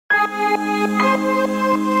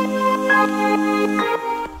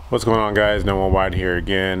What's going on, guys? Noah Wide here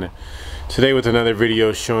again today with another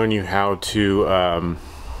video showing you how to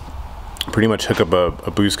pretty much hook up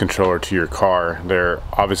a boost controller to your car. There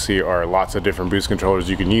obviously are lots of different boost controllers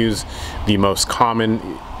you can use. The most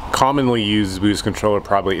commonly used boost controller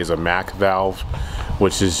probably is a Mac valve,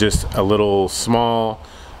 which is just a little small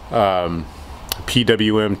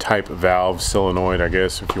PWM type valve, solenoid, I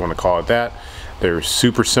guess, if you want to call it that. They're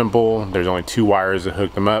super simple. There's only 2 wires that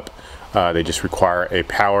hook them up. They just require a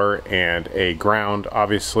power and a ground,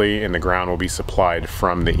 obviously, and the ground will be supplied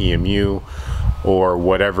from the EMU or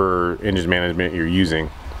whatever engine management you're using.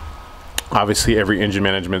 Obviously, every engine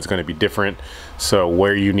management is going to be different, so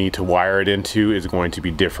where you need to wire it into is going to be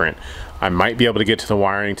different. I might be able to get to the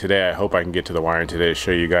wiring today. I hope I can get to the wiring today to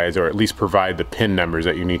show you guys, or at least provide the pin numbers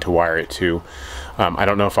that you need to wire it to. I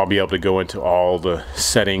don't know if I'll be able to go into all the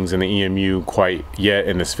settings in the EMU quite yet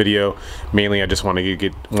in this video. Mainly, I just wanted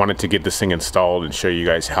to get this thing installed and show you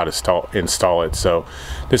guys how to install it. So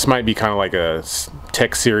this might be kind of like a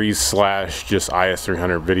tech series slash just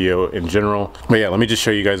IS300 video in general. But yeah, let me just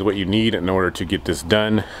show you guys what you need in order to get this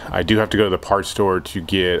done. I do have to go to the parts store to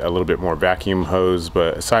get a little bit more vacuum hose,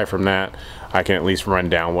 but aside from that, I can at least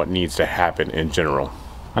run down what needs to happen in general.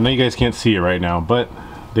 I know you guys can't see it right now, but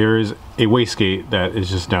there is a wastegate that is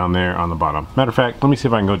just down there on the bottom. Matter of fact, let me see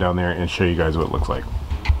if I can go down there and show you guys what it looks like.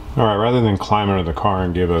 Alright, rather than climb under the car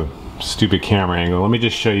and give a stupid camera angle, let me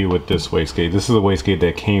just show you what this wastegate. This is a wastegate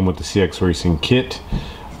that came with the cxracing kit.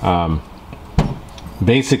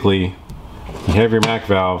 Basically, you have your Mac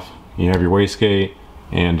valve, you have your wastegate,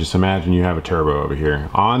 and just imagine you have a turbo over here.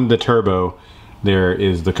 On the turbo, there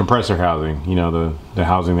is the compressor housing, you know, the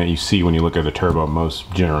housing that you see when you look at the turbo most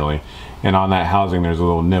generally. And on that housing, there's a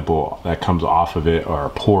little nipple that comes off of it, or a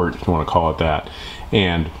port, if you want to call it that.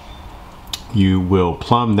 And you will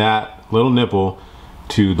plumb that little nipple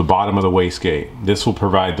to the bottom of the wastegate. This will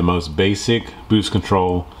provide the most basic boost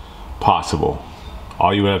control possible.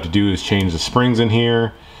 All you would have to do is change the springs in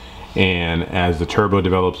here, and as the turbo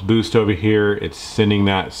develops boost over here, it's sending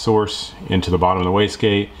that source into the bottom of the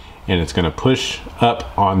wastegate, and it's going to push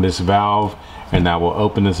up on this valve, and that will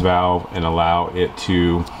open this valve and allow it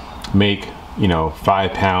to make, you know,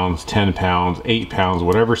 5 pounds, 10 pounds, 8 pounds,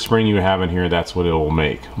 whatever spring you have in here, that's what it will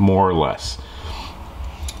make, more or less.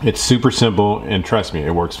 It's super simple, and trust me,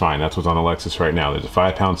 it works fine. That's what's on the Lexus right now. There's a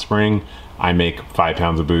 5-pound spring. I make 5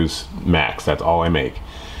 pounds of boost max. That's all I make.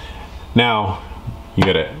 Now, you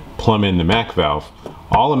gotta plumb in the Mac valve.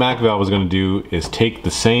 All the Mac valve is gonna do is take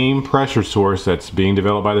the same pressure source that's being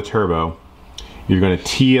developed by the turbo. You're gonna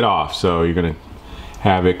tee it off. So you're gonna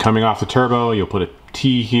have it coming off the turbo. You'll put a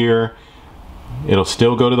T here. It'll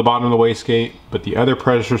still go to the bottom of the wastegate, but the other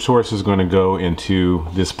pressure source is going to go into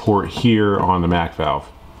this port here on the Mac valve.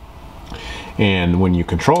 And when you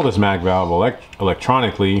control this Mac valve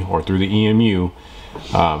electronically or through the EMU,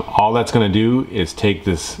 all that's going to do is take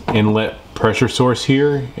this inlet pressure source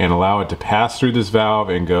here and allow it to pass through this valve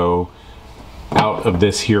and go out of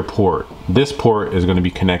this here port. This port is going to be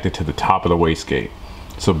connected to the top of the wastegate.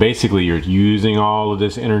 So basically, you're using all of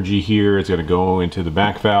this energy here. It's going to go into the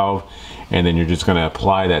back valve, and then you're just going to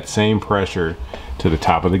apply that same pressure to the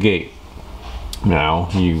top of the gate. Now,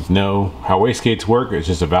 you know how wastegates work. It's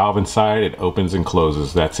just a valve inside. It opens and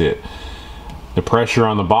closes. That's it. The pressure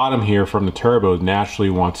on the bottom here from the turbo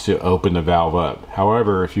naturally wants to open the valve up.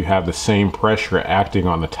 However, if you have the same pressure acting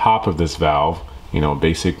on the top of this valve, you know,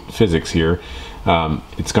 basic physics here,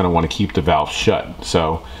 it's going to want to keep the valve shut.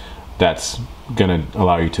 So that's going to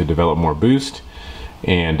allow you to develop more boost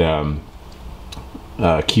and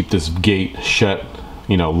keep this gate shut,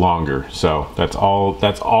 you know, longer. So that's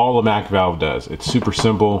all the Mac valve does. It's super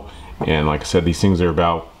simple, and like I said, these things are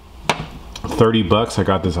about 30 bucks. I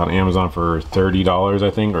got this on Amazon for $30, I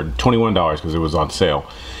think, or $21 because it was on sale.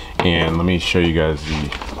 And let me show you guys the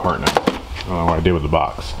part number. I don't know what I did with the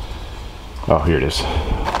box. Oh, here it is.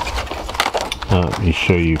 Let me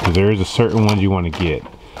show you, because there is a certain one you want to get.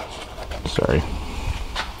 Sorry.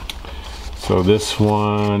 So this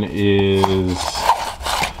one is,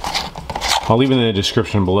 I'll leave it in the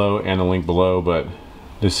description below and the link below, but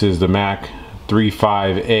this is the Mac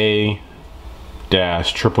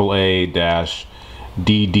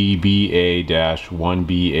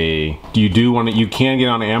 35A-DDBA-1BA. You can get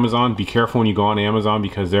on Amazon. Be careful when you go on Amazon,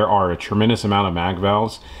 because there are a tremendous amount of Mac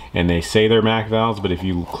valves, and they say they're Mac valves, but if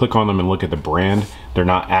you click on them and look at the brand, they're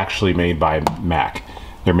not actually made by Mac.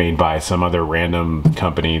 They're made by some other random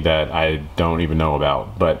company that I don't even know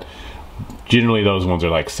about. But generally those ones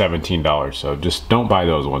are like $17, so just don't buy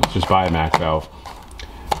those ones. Just buy a Mac valve.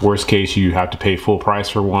 Worst case, you have to pay full price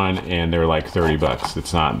for one, and they're like 30 bucks.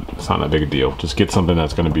 It's not a big deal. Just get something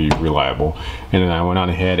that's going to be reliable. And then I went on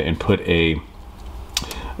ahead and put a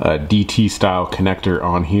DT style connector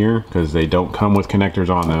on here because they don't come with connectors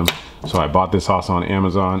on them. So I bought this also on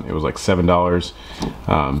Amazon. It was like $7,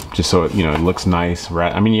 just so it, it looks nice.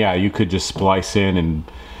 Right? I mean, yeah, you could just splice in and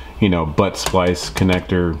butt splice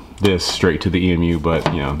connector this straight to the EMU, but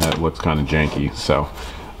that looks kind of janky. So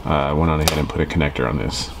I went on ahead and put a connector on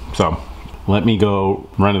this. So let me go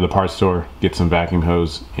run to the parts store, get some vacuum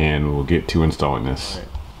hose, and we'll get to installing this. Right.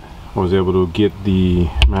 I was able to get the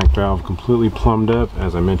MAC valve completely plumbed up,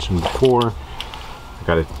 as I mentioned before. I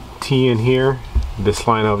got a T in here. This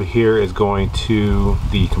line over here is going to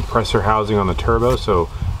the compressor housing on the turbo. So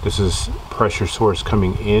this is pressure source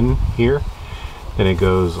coming in here. Then it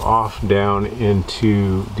goes off down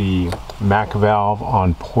into the MAC valve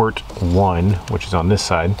on port 1, which is on this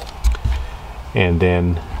side. And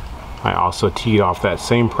then I also teed off that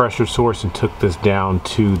same pressure source and took this down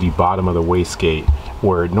to the bottom of the wastegate,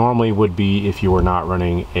 where it normally would be if you were not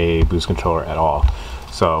running a boost controller at all.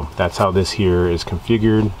 So that's how this here is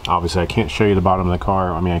configured. Obviously I can't show you the bottom of the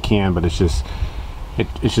car. I mean, I can, but it's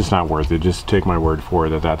just not worth it. Just take my word for it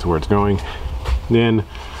that that's where it's going. Then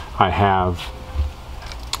I have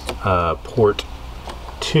port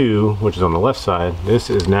 2, which is on the left side. This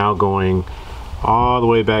is now going all the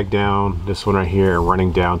way back down, this one right here,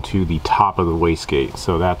 running down to the top of the wastegate.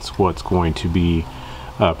 So that's what's going to be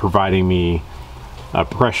providing me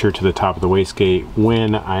pressure to the top of the wastegate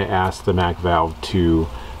when I ask the MAC valve to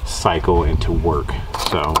cycle and to work.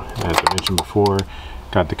 So as I mentioned before,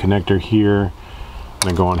 got the connector here. I'm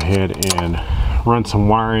gonna go on ahead and run some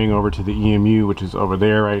wiring over to the EMU, which is over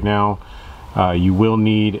there right now. You will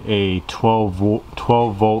need a 12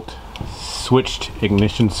 volt switched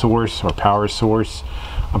ignition source or power source.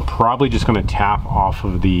 I'm probably just going to tap off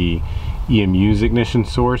of the EMU's ignition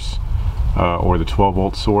source or the 12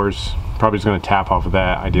 volt source. Probably just going to tap off of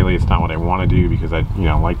that. Ideally, it's not what I want to do because I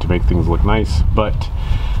like to make things look nice. But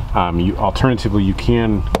alternatively, you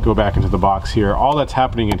can go back into the box here. All that's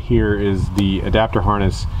happening in here is the adapter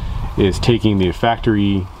harness is taking the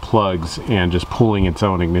factory plugs and just pulling its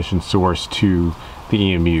own ignition source to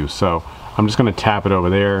the EMU. So I'm just going to tap it over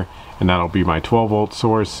there, and that'll be my 12 volt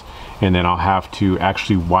source. And then I'll have to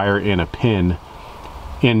actually wire in a pin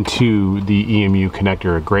into the EMU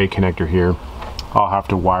connector, a gray connector here. I'll have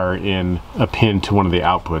to wire in a pin to one of the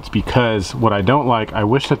outputs, because what I don't like, I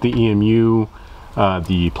wish that the EMU,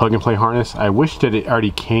 the plug and play harness, I wish that it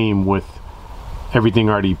already came with everything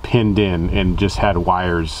already pinned in and just had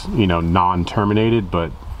wires, non-terminated,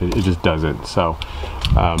 but it just doesn't. So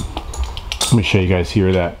let me show you guys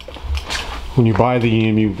here that when you buy the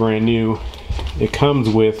EMU brand new, it comes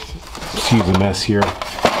with, excuse the mess here,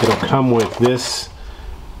 it'll come with this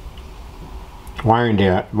wiring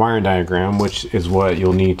diagram, which is what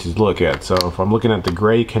you'll need to look at. So if I'm looking at the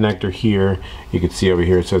gray connector here, you can see over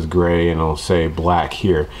here it says gray and it'll say black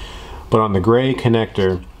here. But on the gray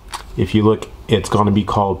connector, if you look, it's going to be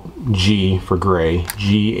called G for gray,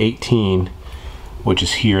 G18, which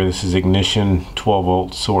is here. This is ignition 12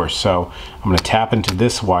 volt source. So I'm going to tap into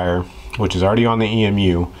this wire, which is already on the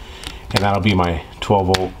EMU, and that'll be my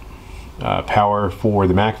 12 volt power for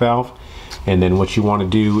the MAC valve. And then what you want to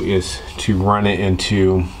do is to run it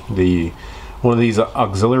into one of these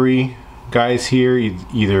auxiliary guys here,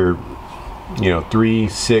 either 3,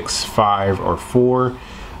 6, 5, or 4.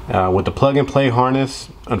 With the plug and play harness,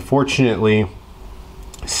 unfortunately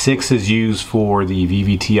 6 is used for the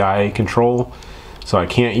VVTi control, so I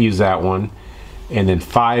can't use that one. And then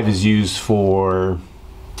 5 is used for,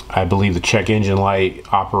 I believe, the check engine light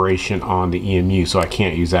operation on the EMU, so I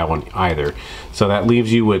can't use that one either. So that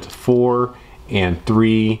leaves you with 4 and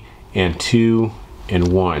 3 and 2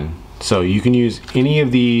 and 1. So you can use any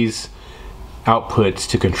of these outputs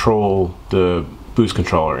to control the boost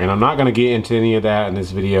controller, and I'm not going to get into any of that in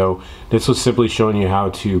this video. This was simply showing you how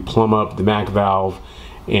to plumb up the MAC valve,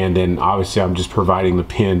 and then obviously I'm just providing the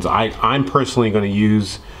pins. I'm personally going to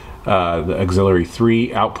use the auxiliary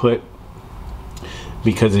 3 output,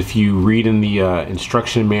 because if you read in the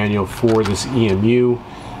instruction manual for this EMU,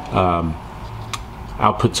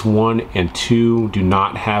 outputs 1 and 2 do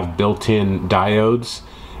not have built-in diodes,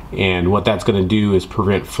 and what that's going to do is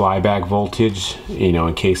prevent flyback voltage,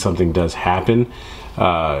 in case something does happen.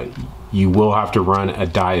 You will have to run a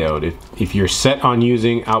diode. If you're set on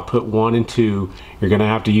using output 1 and 2, you're going to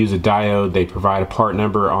have to use a diode. They provide a part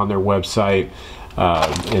number on their website,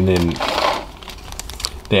 and then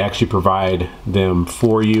they actually provide them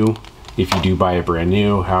for you if you do buy it brand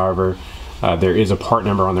new. However, there is a part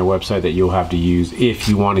number on their website that you'll have to use if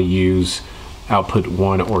you want to use output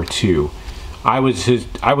 1 or 2. I would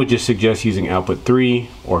just suggest using output 3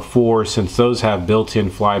 or 4, since those have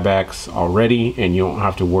built-in flybacks already and you don't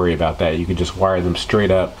have to worry about that. You can just wire them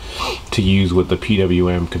straight up to use with the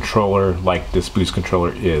PWM controller like this boost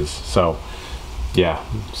controller is. So yeah,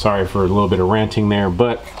 sorry for a little bit of ranting there,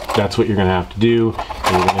 but that's what you're gonna have to do.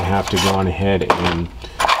 And you're gonna have to go on ahead and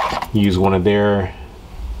use one of their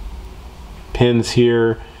pins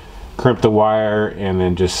here, crimp the wire, and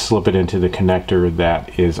then just slip it into the connector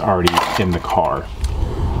that is already in the car.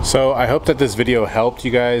 So I hope that this video helped you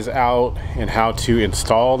guys out in how to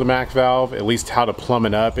install the Mac valve, at least how to plumb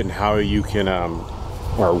it up and how you can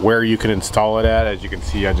or where you can install it at. As you can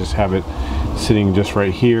see, I just have it sitting just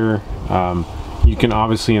right here. You can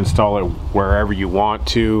obviously install it wherever you want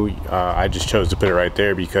to. I just chose to put it right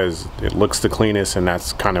there because it looks the cleanest, and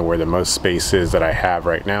that's kind of where the most space is that I have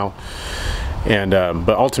right now. And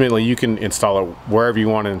but ultimately you can install it wherever you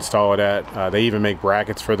want to install it at. They even make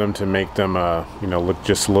brackets for them to make them you know, look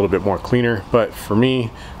just a little bit more cleaner, but for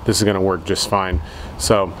me this is going to work just fine.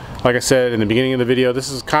 So like I said in the beginning of the video, this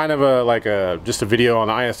is kind of just a video on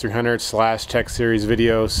the IS300 / tech series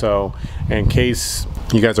video. So in case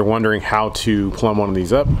you guys are wondering how to plumb one of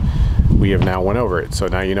these up, we have now went over it, so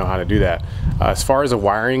now you know how to do that. As far as the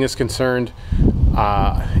wiring is concerned,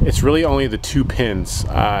 it's really only the 2 pins.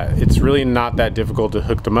 It's really not that difficult to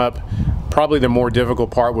hook them up. Probably the more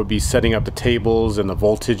difficult part would be setting up the tables and the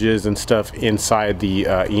voltages and stuff inside the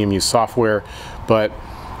EMU software. But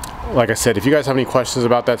like I said, if you guys have any questions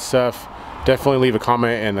about that stuff, definitely leave a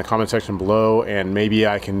comment in the comment section below, and maybe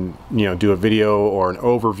I can, you know, do a video or an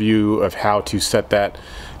overview of how to set that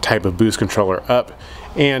type of boost controller up,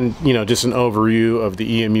 and you know, just an overview of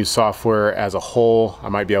the EMU software as a whole. I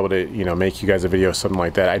might be able to, you know, make you guys a video or something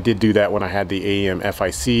like that. I did do that when I had the AEM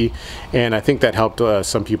FIC, and I think that helped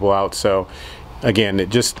some people out. So again,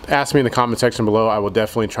 just ask me in the comment section below. I will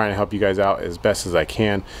definitely try and help you guys out as best as I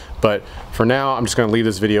can. But for now, I'm just going to leave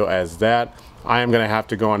this video as that. I am going to have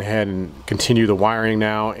to go on ahead and continue the wiring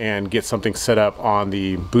now and get something set up on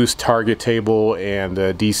the boost target table and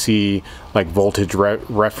the DC like voltage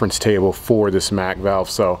reference table for this Mac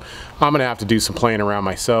valve. So I'm going to have to do some playing around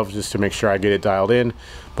myself just to make sure I get it dialed in.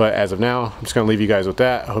 But as of now, I'm just going to leave you guys with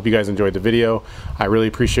that. I hope you guys enjoyed the video. I really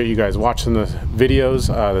appreciate you guys watching the videos.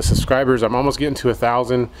 The subscribers, I'm almost getting to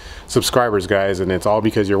 1,000 subscribers, guys, and it's all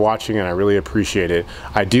because you're watching, and I really appreciate it.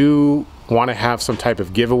 I do want to have some type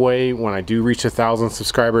of giveaway when I do reach 1,000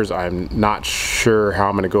 subscribers. I'm not sure how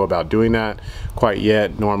I'm going to go about doing that quite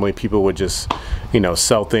yet. Normally people would just, you know,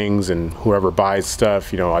 sell things, and whoever buys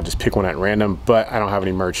stuff, you know, I just pick one at random, but I don't have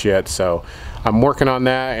any merch yet, so I'm working on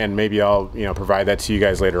that, and maybe I'll, you know, provide that to you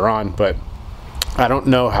guys later on. But I don't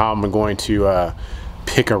know how I'm going to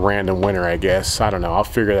pick a random winner, I guess. I don't know, I'll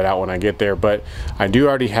figure that out when I get there. But I do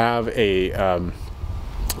already have a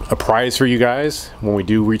prize for you guys when we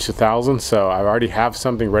do reach 1,000, so I already have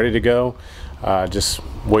something ready to go, just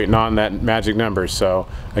waiting on that magic number. So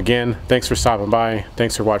again, thanks for stopping by,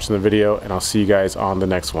 thanks for watching the video, and I'll see you guys on the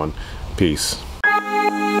next one. Peace.